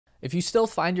If you still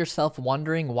find yourself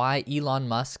wondering why Elon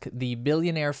Musk, the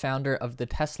billionaire founder of the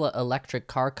Tesla electric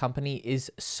car company,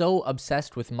 is so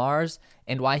obsessed with Mars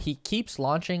and why he keeps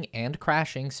launching and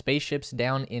crashing spaceships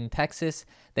down in Texas,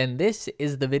 then this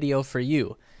is the video for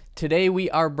you. Today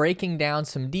we are breaking down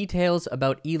some details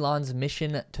about Elon's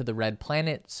mission to the Red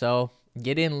Planet, so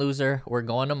get in, loser, we're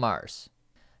going to Mars.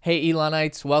 Hey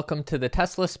Elonites, welcome to the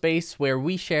Tesla Space, where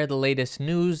we share the latest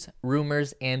news,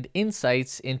 rumors, and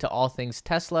insights into all things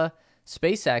Tesla,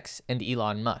 SpaceX, and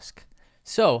Elon Musk.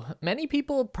 So, many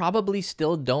people probably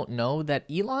still don't know that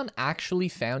Elon actually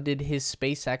founded his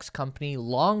SpaceX company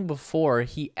long before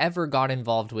he ever got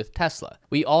involved with Tesla.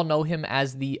 We all know him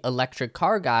as the electric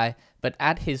car guy, but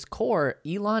at his core,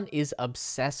 Elon is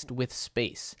obsessed with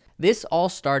space. This all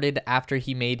started after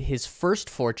he made his first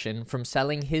fortune from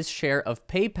selling his share of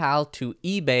PayPal to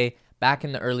eBay back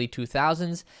in the early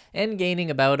 2000s and gaining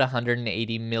about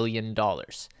 $180 million.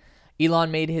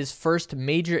 Elon made his first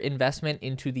major investment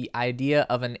into the idea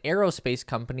of an aerospace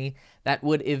company that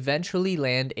would eventually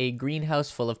land a greenhouse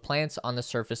full of plants on the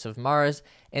surface of Mars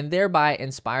and thereby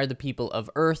inspire the people of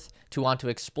Earth to want to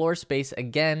explore space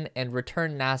again and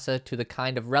return NASA to the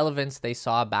kind of relevance they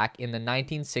saw back in the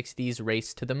 1960s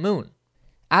race to the moon.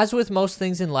 As with most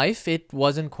things in life, it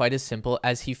wasn't quite as simple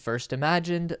as he first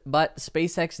imagined, but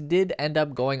SpaceX did end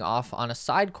up going off on a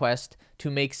side quest to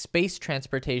make space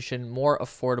transportation more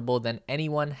affordable than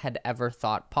anyone had ever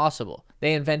thought possible.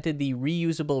 They invented the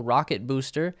reusable rocket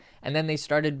booster, and then they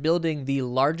started building the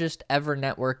largest ever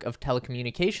network of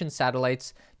telecommunication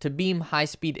satellites to beam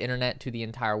high-speed internet to the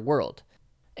entire world.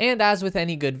 And as with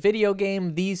any good video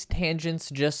game, these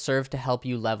tangents just serve to help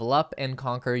you level up and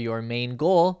conquer your main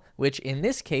goal, which in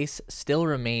this case still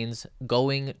remains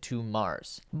going to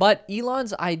Mars. But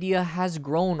Elon's idea has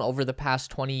grown over the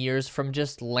past 20 years from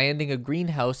just landing a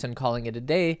greenhouse and calling it a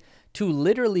day to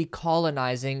literally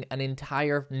colonizing an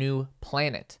entire new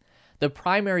planet. The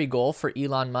primary goal for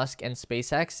Elon Musk and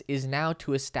SpaceX is now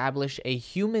to establish a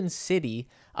human city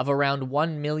of around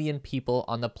 1 million people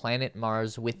on the planet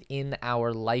Mars within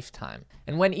our lifetime.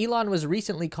 And when Elon was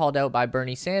recently called out by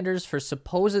Bernie Sanders for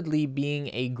supposedly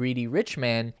being a greedy rich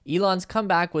man, Elon's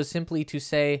comeback was simply to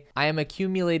say, "I am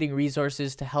accumulating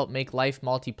resources to help make life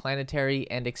multi-planetary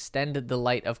and extend the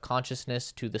light of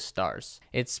consciousness to the stars."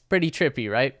 It's pretty trippy,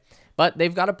 right? But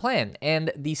they've got a plan,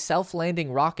 and the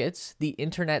self-landing rockets, the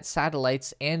internet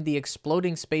satellites, and the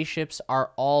exploding spaceships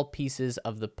are all pieces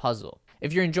of the puzzle.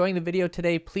 If you're enjoying the video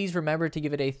today, please remember to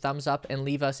give it a thumbs up and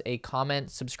leave us a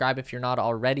comment. Subscribe if you're not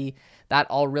already. That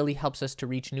all really helps us to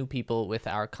reach new people with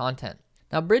our content.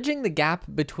 Now, bridging the gap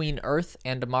between Earth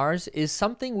and Mars is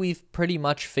something we've pretty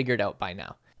much figured out by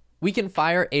now. We can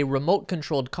fire a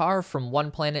remote-controlled car from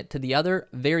one planet to the other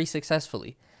very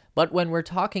successfully. But when we're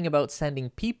talking about sending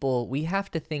people, we have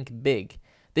to think big.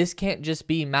 This can't just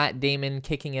be Matt Damon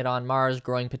kicking it on Mars,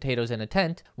 growing potatoes in a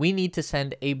tent. We need to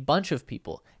send a bunch of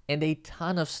people and a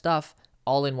ton of stuff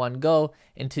all in one go.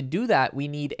 And to do that, we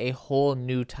need a whole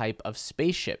new type of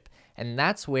spaceship. And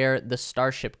that's where the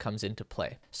Starship comes into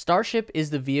play. Starship is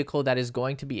the vehicle that is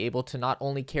going to be able to not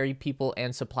only carry people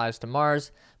and supplies to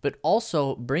Mars, but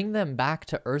also bring them back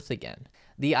to Earth again.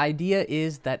 The idea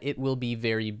is that it will be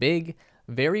very big,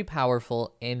 very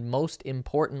powerful, and most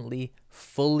importantly,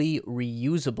 fully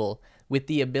reusable, with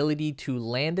the ability to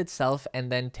land itself and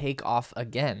then take off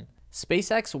again.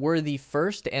 SpaceX were the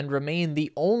first and remain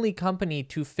the only company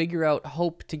to figure out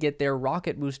hope to get their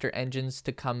rocket booster engines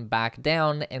to come back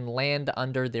down and land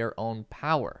under their own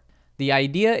power. The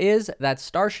idea is that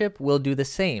Starship will do the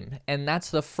same, and that's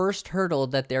the first hurdle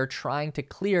that they're trying to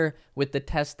clear with the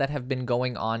tests that have been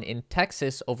going on in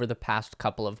Texas over the past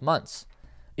couple of months.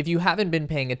 If you haven't been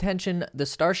paying attention, the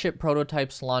Starship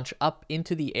prototypes launch up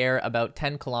into the air about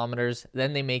 10 kilometers,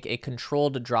 then they make a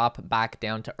controlled drop back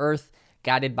down to Earth,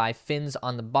 guided by fins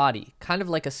on the body, kind of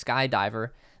like a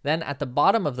skydiver. Then at the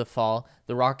bottom of the fall,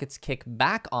 the rockets kick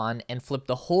back on and flip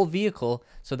the whole vehicle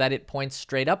so that it points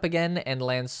straight up again and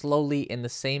lands slowly in the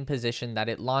same position that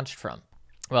it launched from.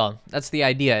 Well, that's the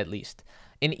idea at least.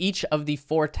 In each of the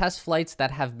 4 test flights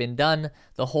that have been done,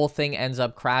 the whole thing ends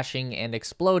up crashing and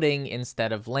exploding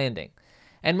instead of landing.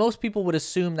 And most people would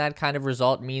assume that kind of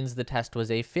result means the test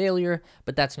was a failure,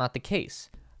 but that's not the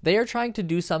case. They are trying to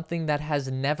do something that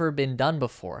has never been done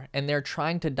before, and they're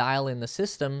trying to dial in the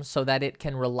system so that it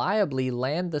can reliably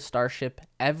land the Starship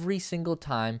every single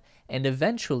time, and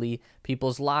eventually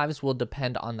people's lives will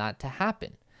depend on that to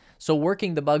happen. So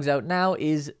working the bugs out now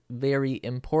is very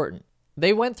important.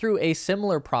 They went through a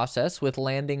similar process with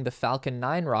landing the Falcon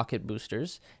 9 rocket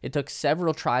boosters. It took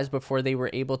several tries before they were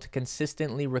able to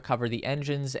consistently recover the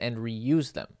engines and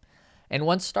reuse them. And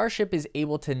once Starship is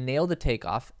able to nail the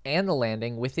takeoff and the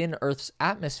landing within Earth's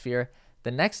atmosphere,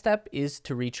 the next step is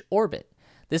to reach orbit.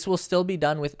 This will still be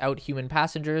done without human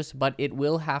passengers, but it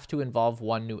will have to involve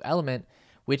one new element,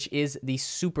 which is the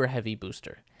Super Heavy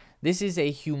booster. This is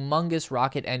a humongous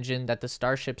rocket engine that the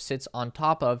Starship sits on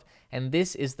top of, and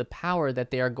this is the power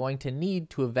that they are going to need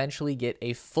to eventually get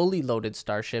a fully loaded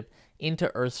Starship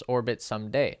into Earth's orbit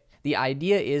someday. The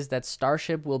idea is that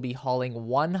Starship will be hauling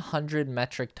 100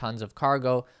 metric tons of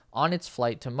cargo on its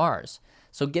flight to Mars.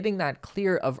 So getting that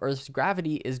clear of Earth's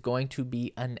gravity is going to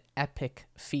be an epic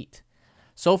feat.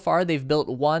 So far, they've built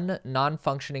one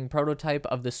non-functioning prototype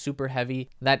of the Super Heavy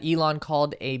that Elon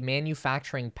called a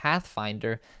manufacturing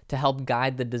pathfinder to help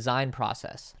guide the design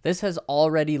process. This has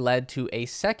already led to a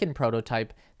second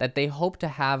prototype that they hope to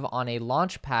have on a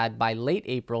launch pad by late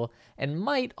April and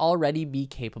might already be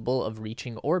capable of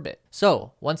reaching orbit.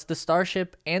 So, once the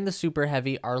Starship and the Super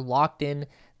Heavy are locked in,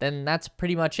 then that's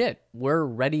pretty much it. We're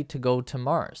ready to go to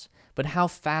Mars. But how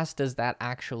fast does that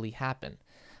actually happen?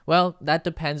 Well, that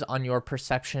depends on your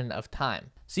perception of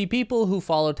time. See, people who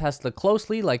follow Tesla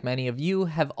closely, like many of you,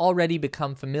 have already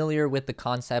become familiar with the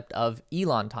concept of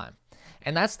Elon Time.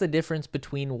 And that's the difference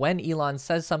between when Elon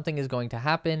says something is going to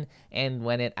happen and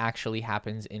when it actually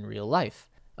happens in real life.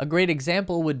 A great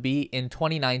example would be in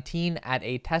 2019 at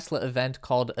a Tesla event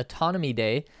called Autonomy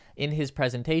Day. In his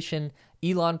presentation,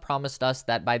 Elon promised us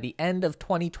that by the end of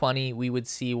 2020, we would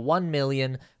see 1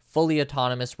 million fully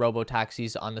autonomous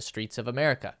robotaxis on the streets of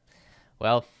America.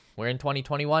 Well, we're in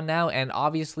 2021 now, and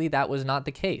obviously that was not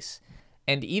the case.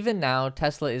 And even now,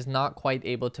 Tesla is not quite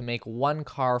able to make one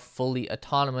car fully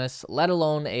autonomous, let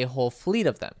alone a whole fleet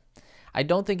of them. I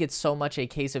don't think it's so much a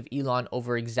case of Elon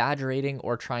over-exaggerating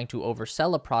or trying to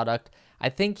oversell a product. I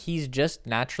think he's just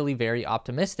naturally very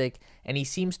optimistic, and he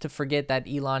seems to forget that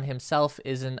Elon himself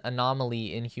is an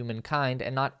anomaly in humankind,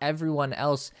 and not everyone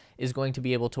else is going to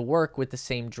be able to work with the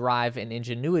same drive and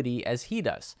ingenuity as he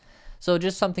does. So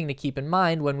just something to keep in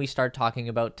mind when we start talking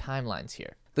about timelines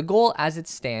here. The goal as it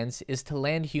stands is to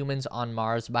land humans on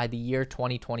Mars by the year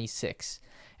 2026.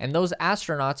 And those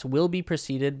astronauts will be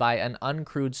preceded by an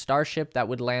uncrewed Starship that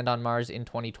would land on Mars in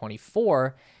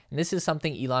 2024. And this is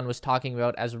something Elon was talking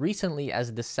about as recently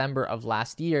as December of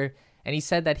last year, and he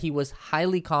said that he was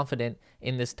highly confident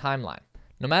in this timeline.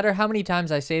 No matter how many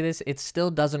times I say this, it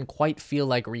still doesn't quite feel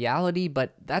like reality,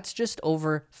 but that's just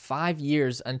over 5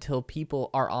 years until people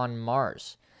are on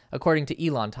Mars, according to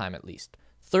Elon Time at least.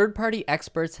 Third-party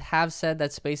experts have said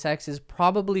that SpaceX is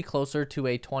probably closer to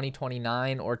a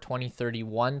 2029 or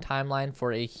 2031 timeline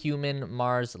for a human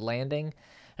Mars landing,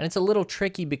 and it's a little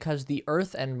tricky because the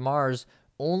Earth and Mars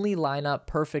only line up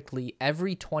perfectly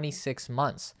every 26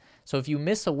 months. So if you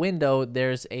miss a window,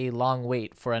 there's a long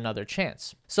wait for another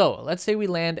chance. So let's say we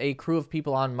land a crew of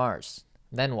people on Mars.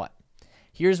 Then what?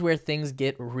 Here's where things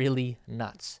get really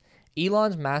nuts.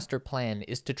 Elon's master plan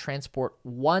is to transport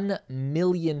 1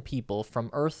 million people from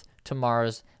Earth to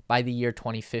Mars by the year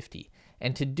 2050.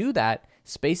 And to do that,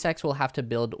 SpaceX will have to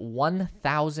build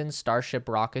 1,000 Starship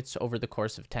rockets over the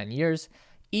course of 10 years.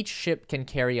 Each ship can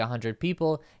carry 100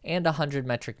 people and 100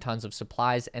 metric tons of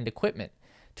supplies and equipment.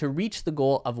 To reach the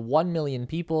goal of 1 million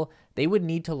people, they would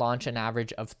need to launch an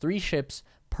average of 3 ships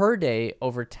per day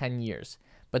over 10 years.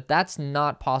 But that's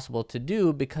not possible to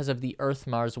do because of the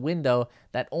Earth-Mars window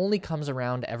that only comes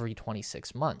around every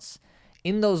 26 months.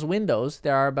 In those windows,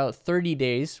 there are about 30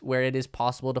 days where it is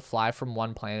possible to fly from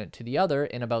one planet to the other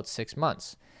in about 6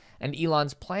 months. And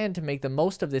Elon's plan to make the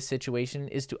most of this situation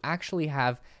is to actually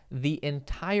have the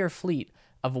entire fleet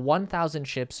of 1,000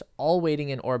 ships all waiting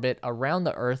in orbit around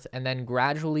the Earth and then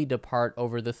gradually depart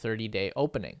over the 30-day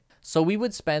opening. So we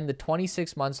would spend the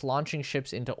 26 months launching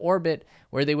ships into orbit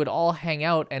where they would all hang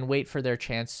out and wait for their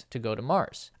chance to go to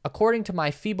Mars. According to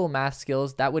my feeble math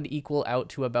skills, that would equal out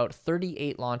to about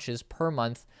 38 launches per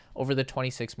month over the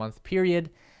 26-month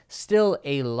period. Still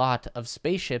a lot of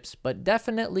spaceships, but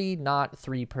definitely not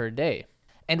 3 per day.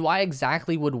 And why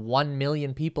exactly would 1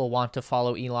 million people want to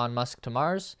follow Elon Musk to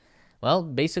Mars? Well,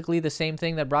 basically the same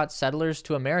thing that brought settlers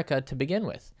to America to begin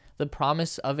with, the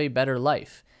promise of a better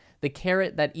life. The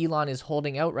carrot that Elon is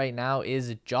holding out right now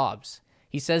is jobs.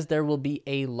 He says there will be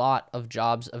a lot of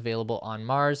jobs available on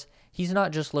Mars. He's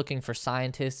not just looking for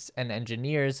scientists and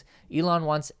engineers. Elon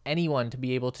wants anyone to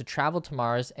be able to travel to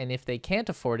Mars, and if they can't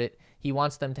afford it, he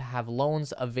wants them to have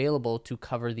loans available to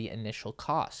cover the initial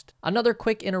cost. Another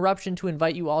quick interruption to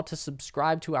invite you all to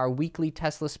subscribe to our weekly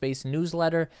Tesla Space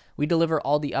newsletter. We deliver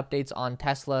all the updates on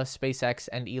Tesla, SpaceX,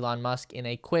 and Elon Musk in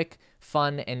a quick,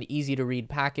 fun, and easy-to-read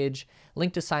package.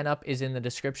 Link to sign up is in the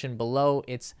description below.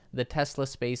 It's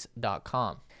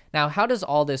theteslaspace.com. Now, how does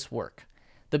all this work?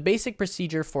 The basic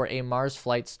procedure for a Mars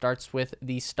flight starts with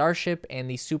the Starship and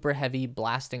the Super Heavy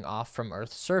blasting off from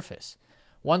Earth's surface.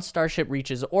 Once Starship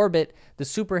reaches orbit, the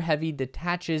Super Heavy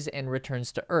detaches and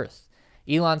returns to Earth.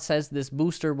 Elon says this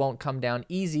booster won't come down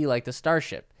easy like the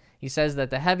Starship. He says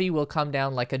that the Heavy will come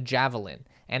down like a javelin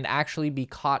and actually be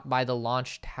caught by the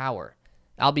launch tower.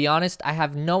 I'll be honest, I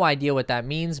have no idea what that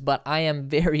means, but I am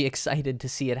very excited to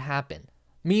see it happen.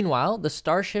 Meanwhile, the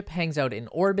Starship hangs out in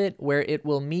orbit where it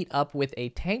will meet up with a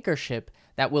tanker ship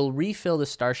that will refill the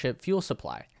Starship fuel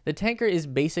supply. The tanker is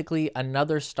basically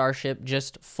another Starship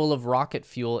just full of rocket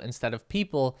fuel instead of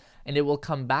people, and it will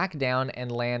come back down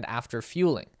and land after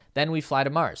fueling. Then we fly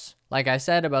to Mars. Like I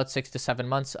said, about 6 to 7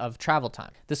 months of travel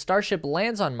time. The Starship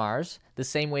lands on Mars the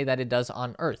same way that it does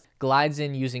on Earth, glides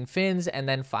in using fins, and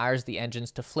then fires the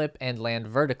engines to flip and land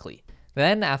vertically.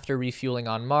 Then, after refueling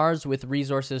on Mars with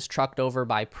resources trucked over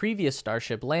by previous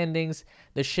Starship landings,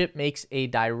 the ship makes a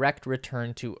direct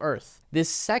return to Earth. This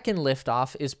second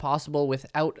liftoff is possible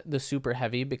without the Super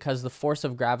Heavy because the force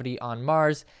of gravity on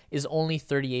Mars is only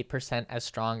 38% as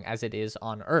strong as it is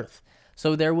on Earth.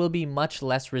 So there will be much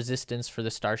less resistance for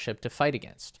the Starship to fight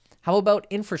against. How about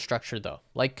infrastructure though,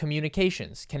 like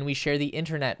communications? Can we share the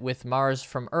internet with Mars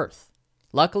from Earth?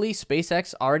 Luckily,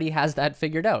 SpaceX already has that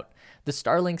figured out. The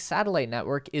Starlink satellite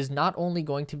network is not only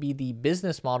going to be the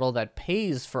business model that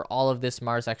pays for all of this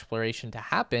Mars exploration to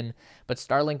happen, but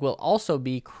Starlink will also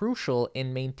be crucial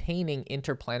in maintaining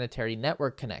interplanetary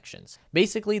network connections.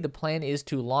 Basically, the plan is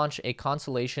to launch a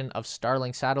constellation of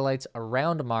Starlink satellites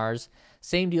around Mars,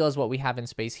 same deal as what we have in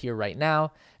space here right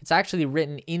now. It's actually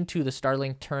written into the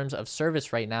Starlink terms of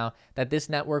service right now that this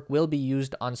network will be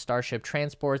used on Starship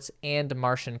transports and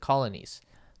Martian colonies.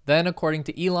 Then, according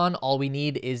to Elon, all we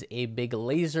need is a big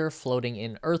laser floating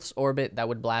in Earth's orbit that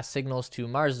would blast signals to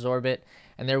Mars' orbit,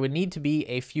 and there would need to be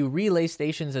a few relay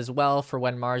stations as well for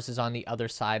when Mars is on the other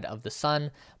side of the sun,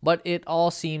 but it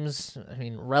all seems,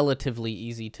 relatively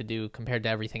easy to do compared to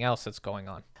everything else that's going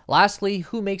on. Lastly,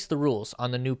 who makes the rules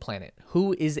on the new planet?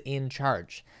 Who is in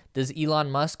charge? Does Elon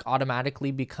Musk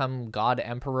automatically become God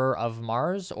Emperor of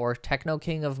Mars or Techno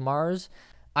King of Mars?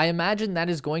 I imagine that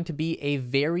is going to be a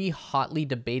very hotly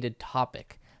debated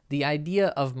topic. The idea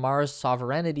of Mars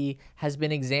sovereignty has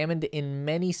been examined in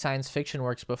many science fiction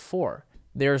works before.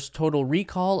 There's Total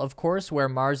Recall, of course, where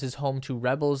Mars is home to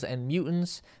rebels and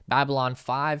mutants. Babylon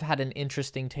 5 had an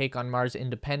interesting take on Mars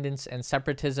independence and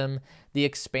separatism. The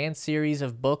Expanse series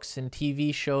of books and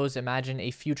TV shows imagine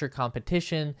a future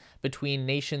competition between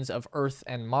nations of Earth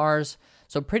and Mars.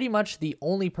 So pretty much the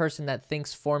only person that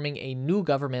thinks forming a new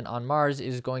government on Mars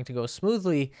is going to go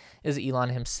smoothly is Elon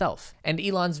himself. And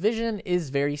Elon's vision is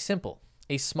very simple.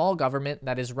 A small government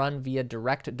that is run via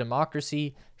direct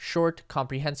democracy, short,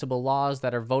 comprehensible laws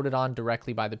that are voted on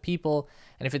directly by the people,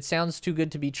 and if it sounds too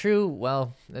good to be true,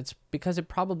 well, it's because it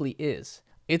probably is.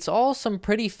 It's all some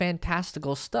pretty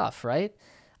fantastical stuff, right?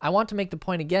 I want to make the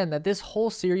point again that this whole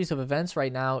series of events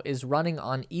right now is running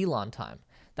on Elon time.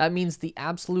 That means the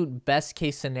absolute best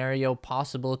case scenario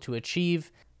possible to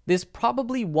achieve. This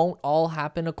probably won't all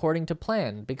happen according to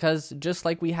plan, because just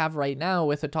like we have right now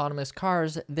with autonomous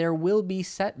cars, there will be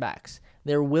setbacks,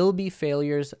 there will be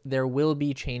failures, there will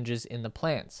be changes in the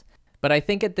plans. But I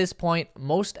think at this point,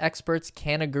 most experts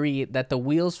can agree that the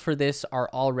wheels for this are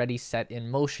already set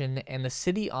in motion, and the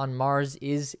city on Mars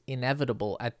is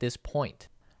inevitable at this point.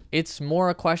 It's more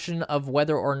a question of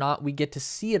whether or not we get to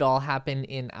see it all happen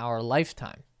in our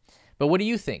lifetime. But what do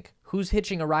you think? Who's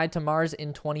hitching a ride to Mars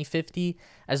in 2050?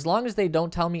 As long as they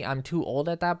don't tell me I'm too old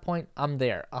at that point, I'm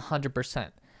there, 100%.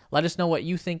 Let us know what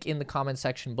you think in the comment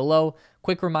section below.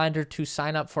 Quick reminder to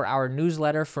sign up for our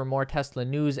newsletter for more Tesla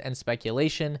news and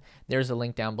speculation. There's a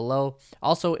link down below.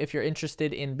 Also, if you're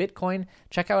interested in Bitcoin,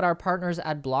 check out our partners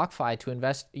at BlockFi to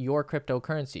invest your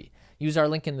cryptocurrency. Use our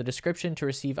link in the description to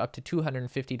receive up to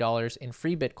 $250 in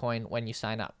free Bitcoin when you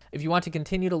sign up. If you want to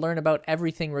continue to learn about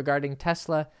everything regarding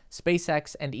Tesla,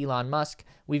 SpaceX, and Elon Musk,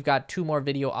 we've got 2 more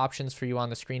video options for you on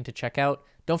the screen to check out.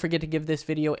 Don't forget to give this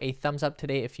video a thumbs up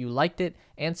today if you liked it,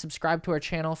 and subscribe to our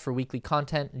channel for weekly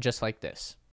content just like this.